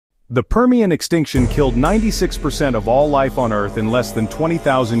The Permian extinction killed 96% of all life on Earth in less than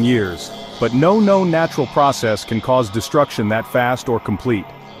 20,000 years, but no known natural process can cause destruction that fast or complete.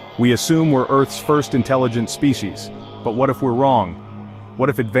 We assume we're Earth's first intelligent species, but what if we're wrong? What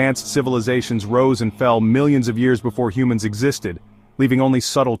if advanced civilizations rose and fell millions of years before humans existed, leaving only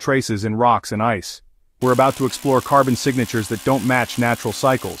subtle traces in rocks and ice? We're about to explore carbon signatures that don't match natural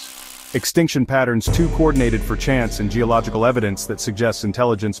cycles. Extinction patterns too coordinated for chance and geological evidence that suggests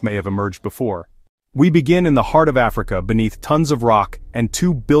intelligence may have emerged before. We begin in the heart of Africa beneath tons of rock and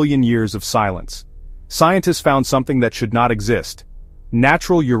 2 billion years of silence. Scientists found something that should not exist.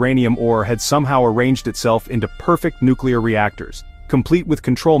 Natural uranium ore had somehow arranged itself into perfect nuclear reactors, complete with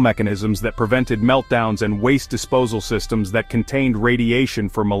control mechanisms that prevented meltdowns and waste disposal systems that contained radiation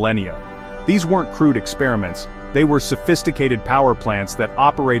for millennia. These weren't crude experiments. They were sophisticated power plants that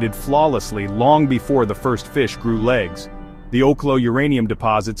operated flawlessly long before the first fish grew legs. The Oklo uranium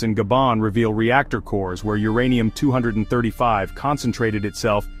deposits in Gabon reveal reactor cores where uranium-235 concentrated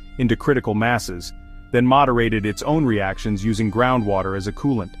itself into critical masses, then moderated its own reactions using groundwater as a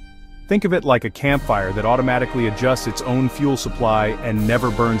coolant. Think of it like a campfire that automatically adjusts its own fuel supply and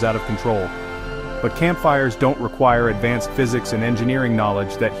never burns out of control. But campfires don't require advanced physics and engineering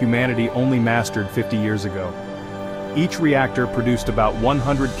knowledge that humanity only mastered 50 years ago. Each reactor produced about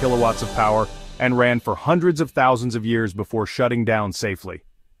 100 kilowatts of power and ran for hundreds of thousands of years before shutting down safely.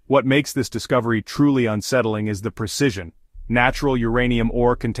 What makes this discovery truly unsettling is the precision. Natural uranium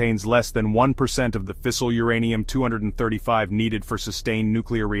ore contains less than 1% of the fissile uranium-235 needed for sustained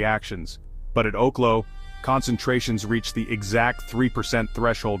nuclear reactions. But at Oklo, concentrations reach the exact 3%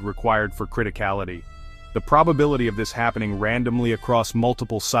 threshold required for criticality. The probability of this happening randomly across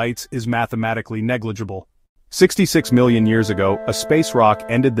multiple sites is mathematically negligible. 66 million years ago, a space rock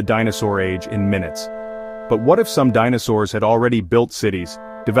ended the dinosaur age in minutes. But what if some dinosaurs had already built cities,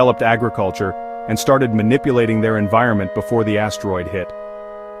 developed agriculture, and started manipulating their environment before the asteroid hit?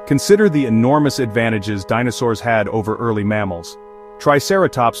 Consider the enormous advantages dinosaurs had over early mammals.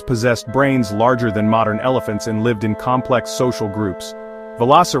 Triceratops possessed brains larger than modern elephants and lived in complex social groups.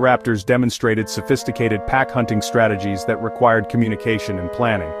 Velociraptors demonstrated sophisticated pack-hunting strategies that required communication and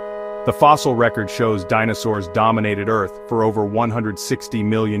planning. The fossil record shows dinosaurs dominated Earth for over 160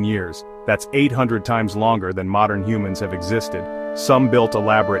 million years. That's 800 times longer than modern humans have existed. Some built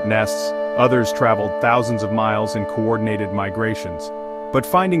elaborate nests, others traveled thousands of miles in coordinated migrations. But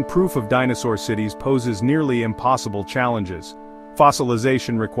finding proof of dinosaur cities poses nearly impossible challenges.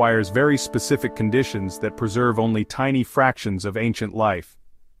 Fossilization requires very specific conditions that preserve only tiny fractions of ancient life.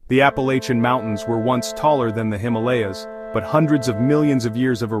 The Appalachian Mountains were once taller than the Himalayas, but hundreds of millions of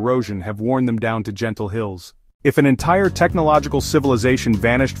years of erosion have worn them down to gentle hills. If an entire technological civilization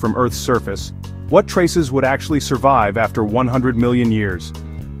vanished from Earth's surface, what traces would actually survive after 100 million years?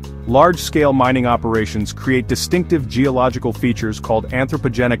 Large-scale mining operations create distinctive geological features called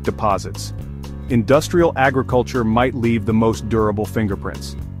anthropogenic deposits. Industrial agriculture might leave the most durable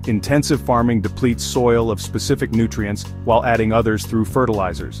fingerprints. Intensive farming depletes soil of specific nutrients while adding others through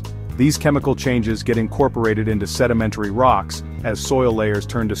fertilizers. These chemical changes get incorporated into sedimentary rocks as soil layers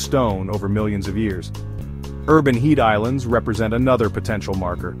turn to stone over millions of years. Urban heat islands represent another potential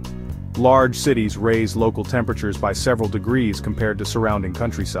marker. Large cities raise local temperatures by several degrees compared to surrounding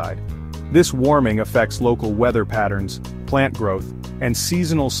countryside. This warming affects local weather patterns, plant growth, and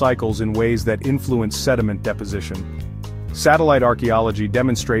seasonal cycles in ways that influence sediment deposition. Satellite archaeology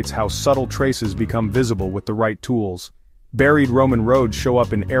demonstrates how subtle traces become visible with the right tools. Buried Roman roads show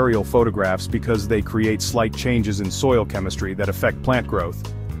up in aerial photographs because they create slight changes in soil chemistry that affect plant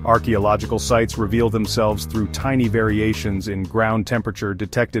growth. Archaeological sites reveal themselves through tiny variations in ground temperature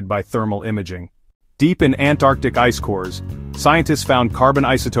detected by thermal imaging. Deep in Antarctic ice cores, scientists found carbon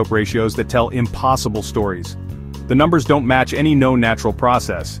isotope ratios that tell impossible stories. The numbers don't match any known natural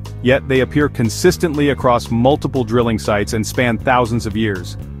process, yet they appear consistently across multiple drilling sites and span thousands of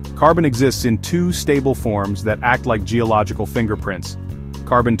years. Carbon exists in two stable forms that act like geological fingerprints.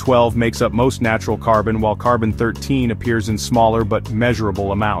 Carbon-12 makes up most natural carbon while carbon-13 appears in smaller but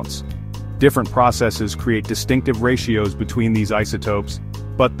measurable amounts. Different processes create distinctive ratios between these isotopes,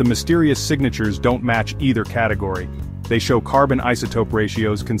 but the mysterious signatures don't match either category. They show carbon isotope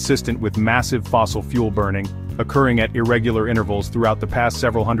ratios consistent with massive fossil fuel burning, occurring at irregular intervals throughout the past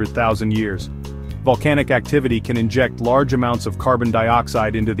several 100,000 years. Volcanic activity can inject large amounts of carbon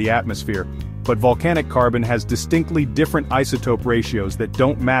dioxide into the atmosphere, but volcanic carbon has distinctly different isotope ratios that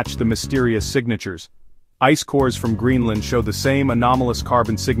don't match the mysterious signatures. Ice cores from Greenland show the same anomalous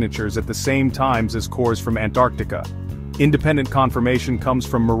carbon signatures at the same times as cores from Antarctica. Independent confirmation comes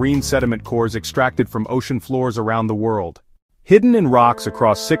from marine sediment cores extracted from ocean floors around the world. Hidden in rocks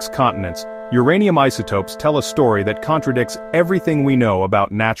across 6 continents, uranium isotopes tell a story that contradicts everything we know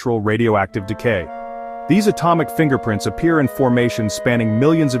about natural radioactive decay. These atomic fingerprints appear in formations spanning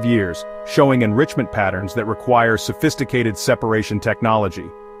millions of years, showing enrichment patterns that require sophisticated separation technology.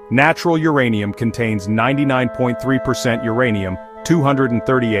 Natural uranium contains 99.3%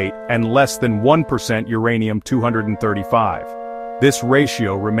 uranium-238 and less than 1% uranium-235. This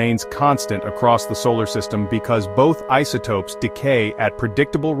ratio remains constant across the solar system because both isotopes decay at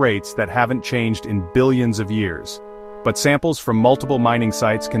predictable rates that haven't changed in billions of years. But samples from multiple mining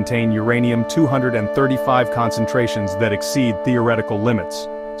sites contain uranium-235 concentrations that exceed theoretical limits.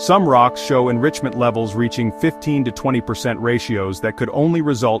 Some rocks show enrichment levels reaching 15 to 20% ratios that could only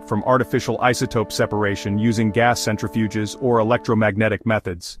result from artificial isotope separation using gas centrifuges or electromagnetic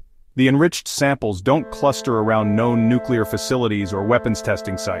methods. The enriched samples don't cluster around known nuclear facilities or weapons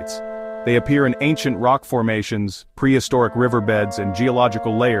testing sites. They appear in ancient rock formations, prehistoric riverbeds, and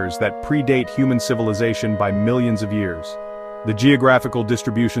geological layers that predate human civilization by millions of years. The geographical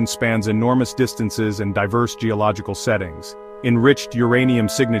distribution spans enormous distances and diverse geological settings. Enriched uranium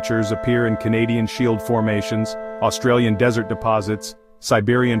signatures appear in Canadian shield formations, Australian desert deposits,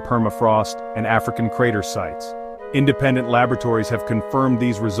 Siberian permafrost, and African crater sites. Independent laboratories have confirmed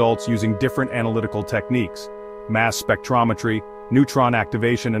these results using different analytical techniques. Mass spectrometry, neutron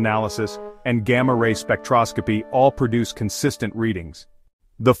activation analysis, and gamma-ray spectroscopy all produce consistent readings.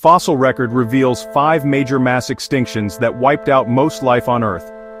 The fossil record reveals 5 major mass extinctions that wiped out most life on Earth,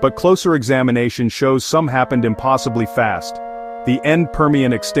 but closer examination shows some happened impossibly fast. The end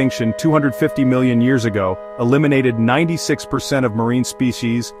Permian extinction 250 million years ago eliminated 96% of marine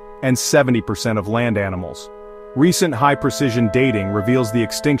species and 70% of land animals. Recent high-precision dating reveals the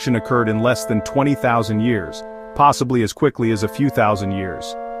extinction occurred in less than 20,000 years, possibly as quickly as a few thousand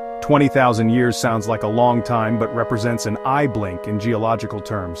years. 20,000 years sounds like a long time but represents an eye blink in geological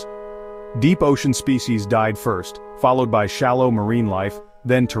terms. Deep ocean species died first, followed by shallow marine life,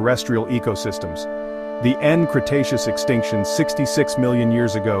 then terrestrial ecosystems. The end Cretaceous extinction 66 million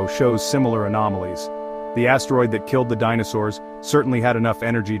years ago shows similar anomalies. The asteroid that killed the dinosaurs certainly had enough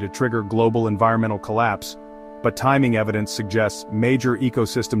energy to trigger global environmental collapse, but timing evidence suggests major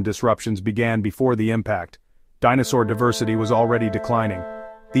ecosystem disruptions began before the impact. Dinosaur diversity was already declining.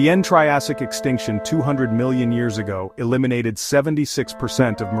 The end Triassic extinction 200 million years ago eliminated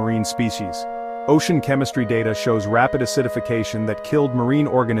 76% of marine species. Ocean chemistry data shows rapid acidification that killed marine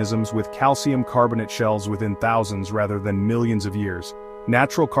organisms with calcium carbonate shells within thousands rather than millions of years.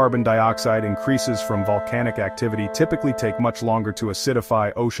 Natural carbon dioxide increases from volcanic activity typically take much longer to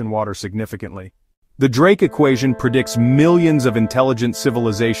acidify ocean water significantly. The Drake equation predicts millions of intelligent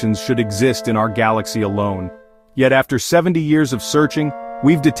civilizations should exist in our galaxy alone. Yet after 70 years of searching,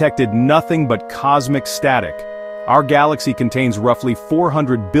 we've detected nothing but cosmic static. Our galaxy contains roughly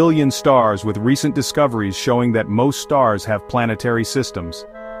 400 billion stars, with recent discoveries showing that most stars have planetary systems.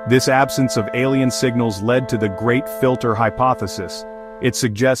 This absence of alien signals led to the Great Filter Hypothesis. It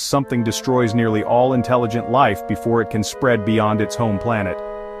suggests something destroys nearly all intelligent life before it can spread beyond its home planet.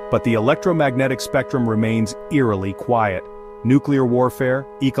 But the electromagnetic spectrum remains eerily quiet. Nuclear warfare,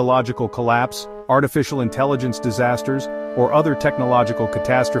 ecological collapse, artificial intelligence disasters, or other technological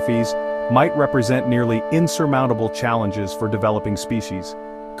catastrophes might represent nearly insurmountable challenges for developing species.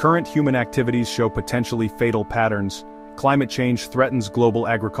 Current human activities show potentially fatal patterns. Climate change threatens global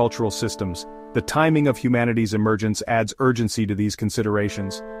agricultural systems. The timing of humanity's emergence adds urgency to these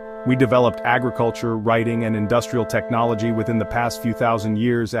considerations. We developed agriculture, writing, and industrial technology within the past few thousand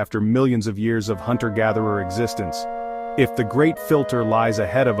years after millions of years of hunter-gatherer existence. If the Great Filter lies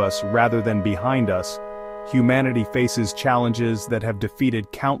ahead of us rather than behind us, humanity faces challenges that have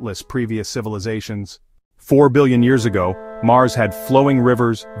defeated countless previous civilizations. 4 billion years ago, Mars had flowing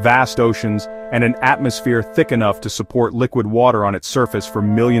rivers, vast oceans, and an atmosphere thick enough to support liquid water on its surface for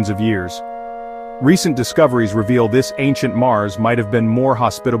millions of years. Recent discoveries reveal this ancient Mars might have been more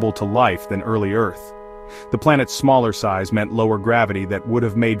hospitable to life than early Earth. The planet's smaller size meant lower gravity that would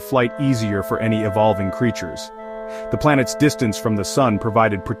have made flight easier for any evolving creatures. The planet's distance from the Sun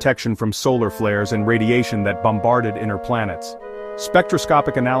provided protection from solar flares and radiation that bombarded inner planets.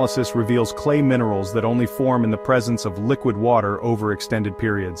 Spectroscopic analysis reveals clay minerals that only form in the presence of liquid water over extended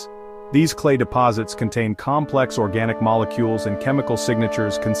periods. These clay deposits contain complex organic molecules and chemical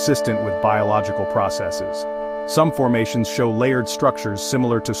signatures consistent with biological processes. Some formations show layered structures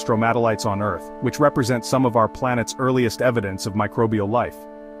similar to stromatolites on Earth, which represent some of our planet's earliest evidence of microbial life.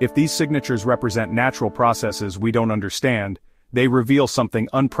 If these signatures represent natural processes we don't understand, they reveal something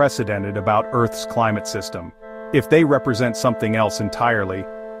unprecedented about Earth's climate system. If they represent something else entirely,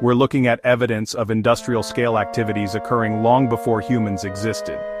 We're looking at evidence of industrial-scale activities occurring long before humans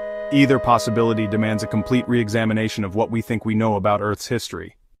existed. Either possibility demands a complete re-examination of what we think we know about Earth's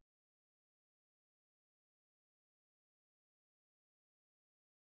history.